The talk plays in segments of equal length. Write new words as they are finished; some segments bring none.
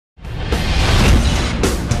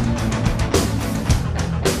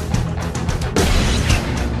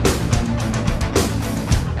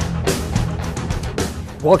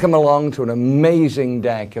Welcome along to an amazing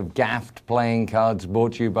deck of Гафф playing cards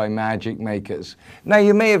brought to you by Magic Makers. Now,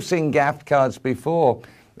 you may have seen Гафф cards before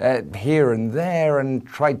here and there and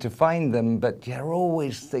tried to find them, but you're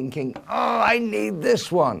always thinking, oh, I need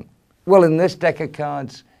this one. Well, in this deck of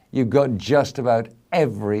cards, you've got just about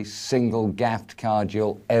every single Гафф card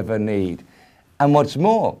you'll ever need. And what's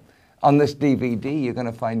more, on this DVD, you're going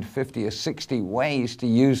to find 50 or 60 ways to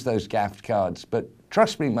use those Гафф cards. But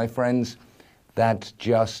trust me, my friends, that's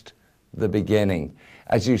just the beginning.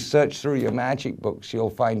 As you search through your magic books, you'll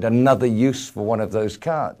find another use for one of those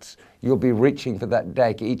cards. You'll be reaching for that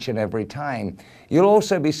deck each and every time. You'll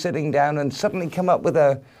also be sitting down and suddenly come up with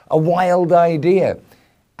a wild idea.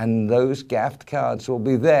 And those Гафф cards will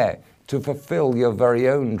be there to fulfill your very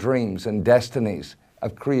own dreams and destinies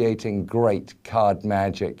of creating great card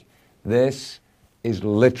magic. This is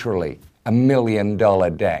literally $1 million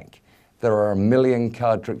deck. There are 1 million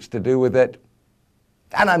card tricks to do with it.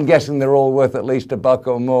 And I'm guessing they're all worth at least $1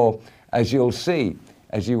 or more, as you'll see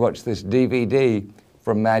as you watch this DVD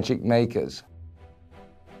from Magic Makers.